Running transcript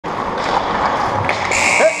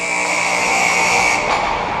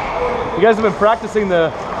You guys have been practicing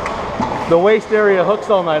the waist area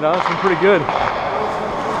hooks all night, huh? It's been pretty good.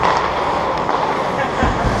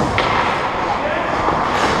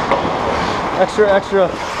 Extra, extra.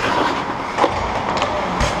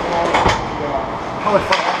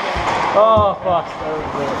 Oh, fuck.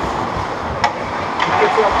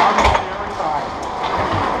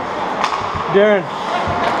 Darren.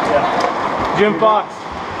 Yeah. Jim Fox.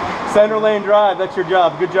 Center lane drive. That's your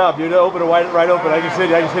job. Good job, dude. Open it right open. I just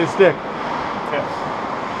hit a stick. Okay.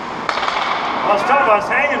 I was tough. I was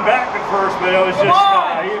hanging back at first, but it was just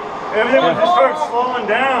everything just started slowing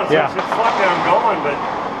down. So it's just fucking I'm going, but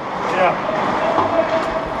yeah.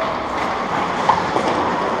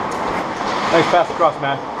 Nice pass across,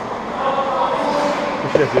 Matt.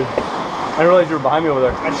 Good shit, dude. I didn't realize you were behind me over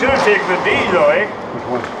there. I should have taken the D though, eh? Which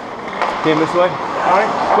one? Came this way?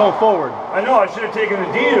 Going forward. I know, I should have taken the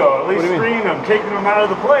D though. At least screen them, taking them out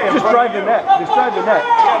of the play. Just drive the net. Just drive the net.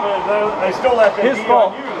 Yeah, but I still left that His D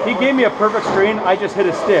fault. on you, He gave me a perfect screen. I just hit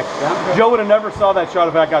a stick. Yeah. Joe would have never saw that shot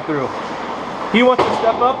if that got through. He wants to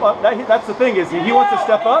step up. That's the thing is he wants to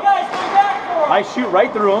step up. I shoot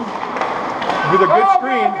right through him with a good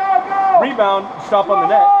screen. Rebound, stop on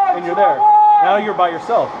the net, and you're there. Now you're by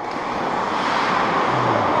yourself.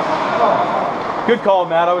 Good call,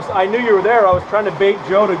 Matt. I knew you were there. I was trying to bait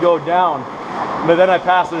Joe to go down, but then I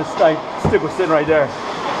passed and his stick was sitting right there.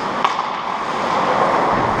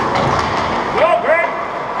 Go, Greg!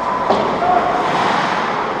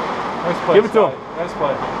 Nice play. Give it to him. Nice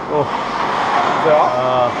play. Oh.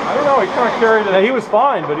 I don't know. He kind of carried it. Yeah, he was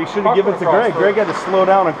fine, but he should have given it to Greg. Greg had to slow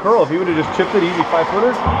down and curl. If he would have just chipped it easy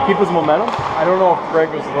 5-footers, keep his momentum. I don't know if Greg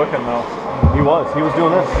was looking though. He was. He was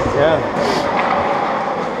doing this. Yeah.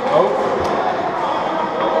 Oh.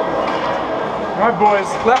 All right, boys.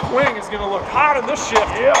 Left wing is going to look hot in this shift.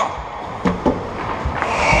 Yeah.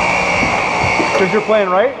 Because you're playing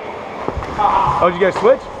right? Oh, did you guys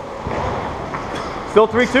switch? Still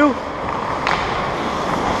 3-2?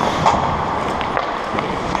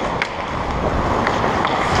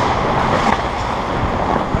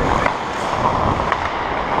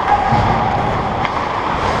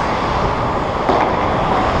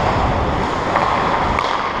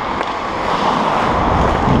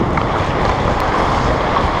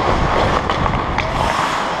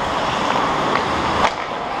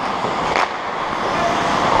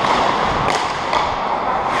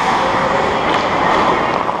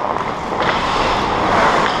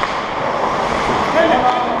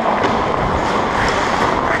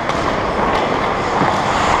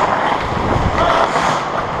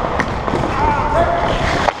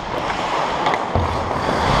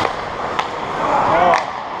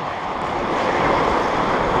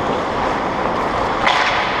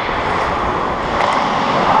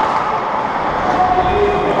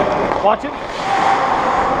 Watch it.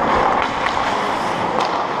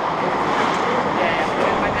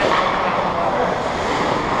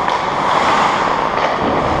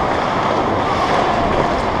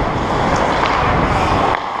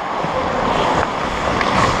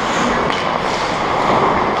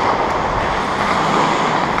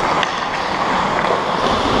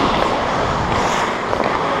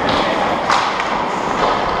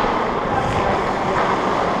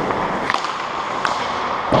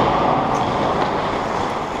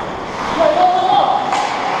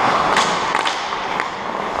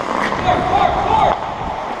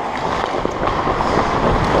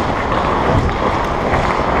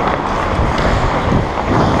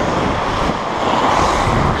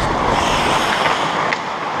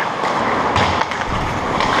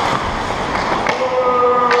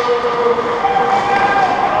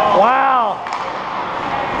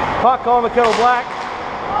 Puck on the kettle black.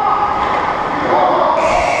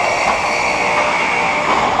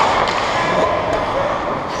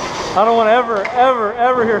 I don't want to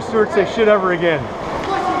ever hear Stuart say shit ever again.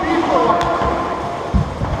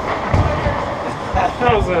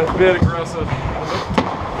 That was a bit aggressive.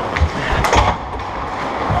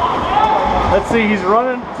 Let's see, he's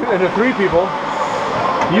running into 3 people.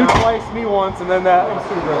 You twice, me once, and then that.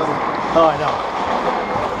 Oh, I know.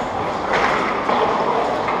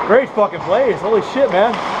 Great fucking plays. Holy shit,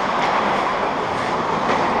 man.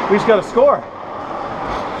 We just got to score.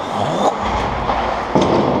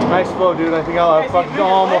 Nice flow, dude. I think I'll fucking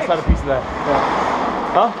almost had a piece of that. Yeah.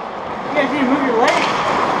 Huh? You guys need to move your legs.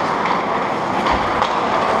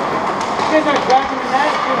 You guys aren't dropping the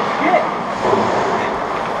net for shit.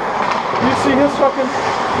 You see his fucking...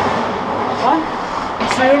 Huh? You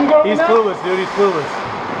see him going He's clueless, dude. He's clueless.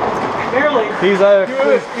 Barely. He's he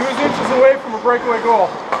was inches away from a breakaway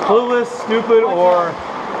goal. Clueless, stupid, or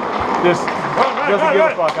just doesn't give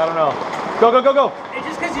a fuck. I don't know. Go, go, go, go. It's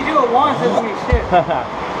just because you do Joe Juan says we shit.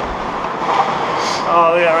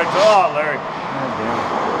 Oh, yeah, right. Oh, Larry.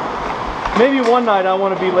 Maybe one night I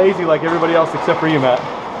want to be lazy like everybody else except for you, Matt.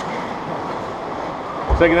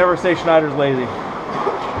 So I can never say Schneider's lazy.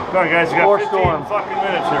 Come on, guys. You got Or 15 Storm. fucking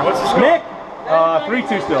minutes here. What's the score? Nick,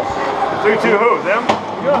 3-2 still. 3-2 who? Them?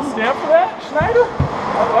 You gonna stand for that, Schneider?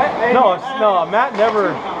 No, Matt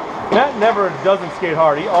never doesn't skate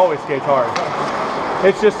hard. He always skates hard.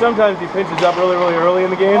 It's just sometimes he pinches up really early in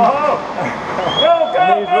the game. Oh! Go,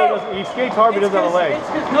 And go, then he skates hard, but he doesn't have a leg. It's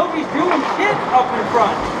because nobody's doing shit up in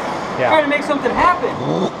front. Trying to make something happen.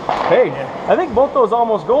 Hey, I think both those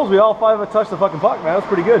almost goals, we all five have touched the fucking puck, man. That's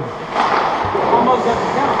pretty good. Almost doesn't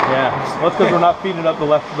count. Yeah, well, that's because we're not feeding it up the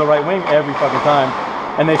right wing every fucking time.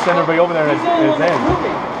 And they send everybody over there and He's the only it's one that's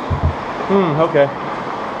in. moving. Okay.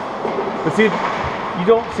 But see, you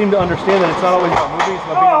don't seem to understand that it's not always about moving, it's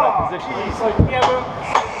about being in the right position. It's like, yeah, but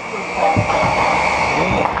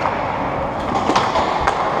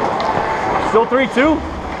Still 3-2? 4-2.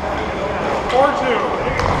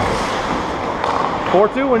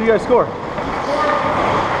 4-2? When did you guys score?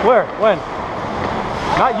 Where? When?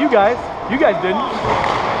 Not you guys. You guys didn't.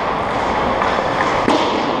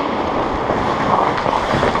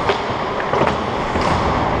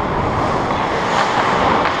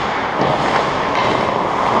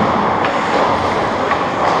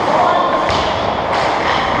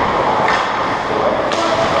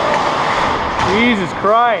 Jesus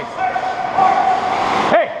Christ.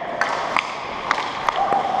 Hey!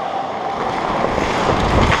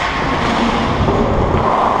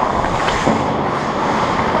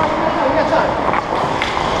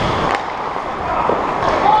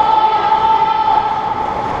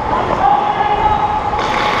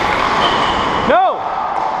 No!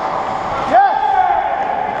 Yes!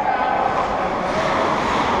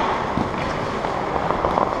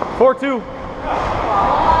 4-2.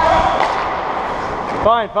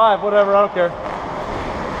 Fine, 5, whatever, I don't care.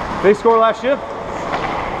 They score last shift?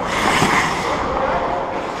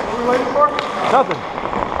 what are we waiting for? Nothing.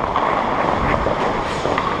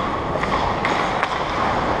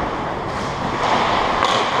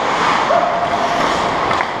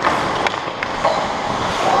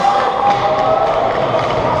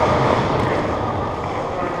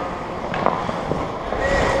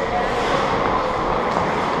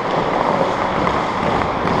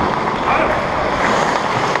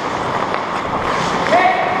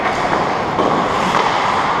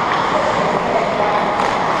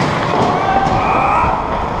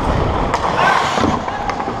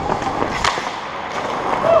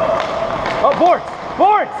 Oh, boards!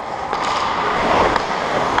 Boards!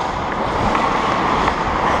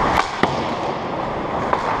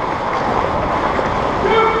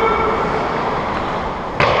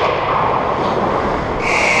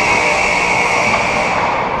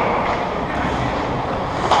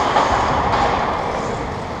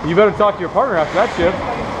 You better talk to your partner after that shift.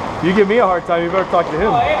 You give me a hard time, you better talk to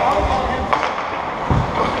him.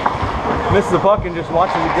 Misses the puck and just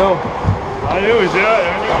watches it go. I knew he was in. I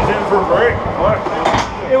knew he was in for a break. What?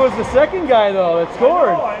 It was the second guy though that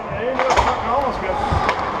scored. I didn't know it fucking almost got.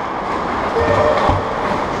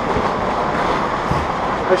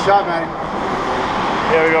 Good shot, Matty.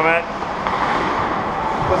 Here we go, Matt.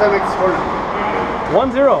 What's that make the score?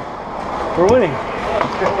 1-0. We're winning.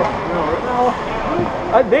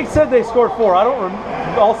 They said they scored 4. I don't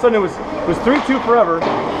remember. All of a sudden it was 3-2 forever.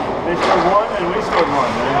 They scored 1 and we scored 1.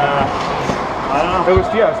 And, I don't know. It was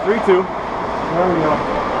 3-2.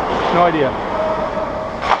 No idea.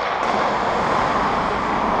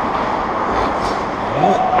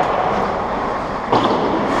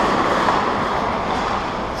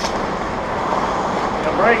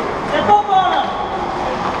 Yeah, break. Step up on him.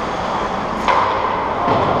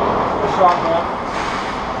 Good shot, man.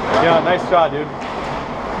 Yeah, nice shot, dude.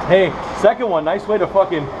 Hey, second one, nice way to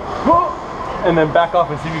fucking and then back off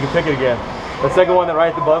and see if you can pick it again. The second one that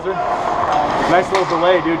right at the buzzer. Nice little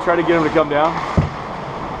delay, dude. Try to get him to come down.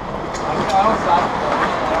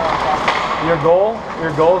 Your goal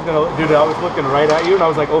is gonna, dude. I was looking right at you and I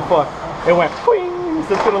was like, oh fuck. It went whing.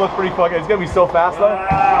 So it's gonna look pretty fucking. It's gonna be so fast though.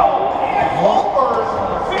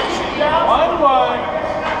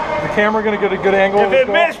 The camera gonna get a good angle. If of this it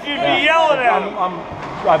goal? missed, you'd be yelling at him.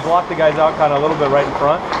 I blocked the guys out kind of a little bit right in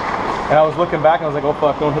front, and I was looking back and I was like, oh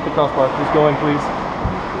fuck, don't hit the crossbar. Just go in, please.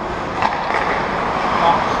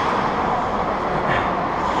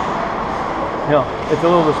 Yeah, it's a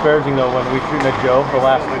little disparaging though when we shooting at Joe for the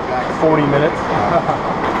last 40 minutes.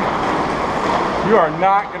 You are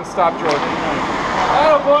not gonna stop Jordan.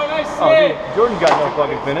 Oh boy, nice Oh, dude, Jordan's got no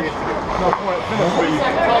fucking finish. No point. Finish, but you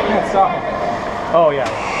can't stop him. Oh yeah.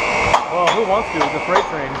 Well, who wants to? It's a freight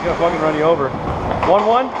train. He's gonna fucking run you over.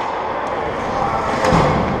 1-1?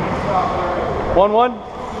 1-1?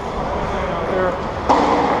 There.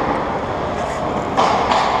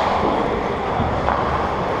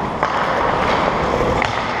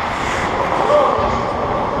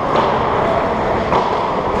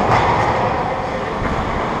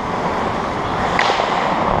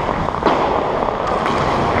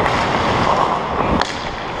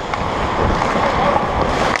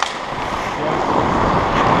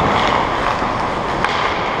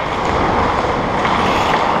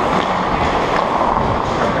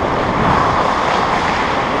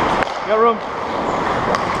 Got room.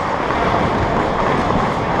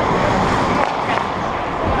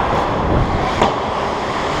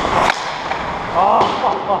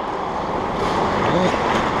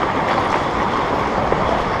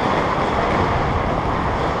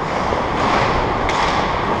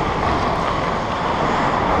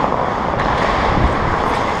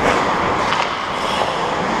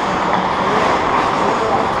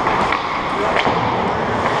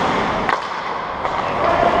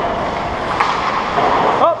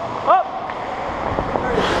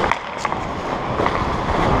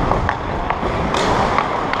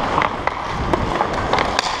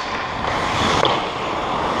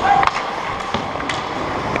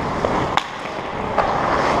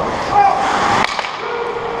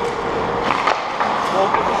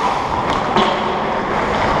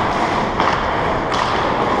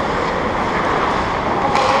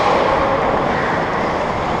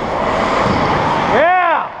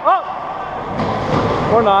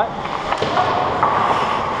 Or not.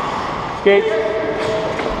 Skates.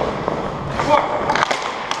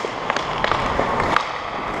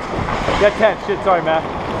 Get 10. Shit, sorry,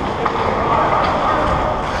 Matt.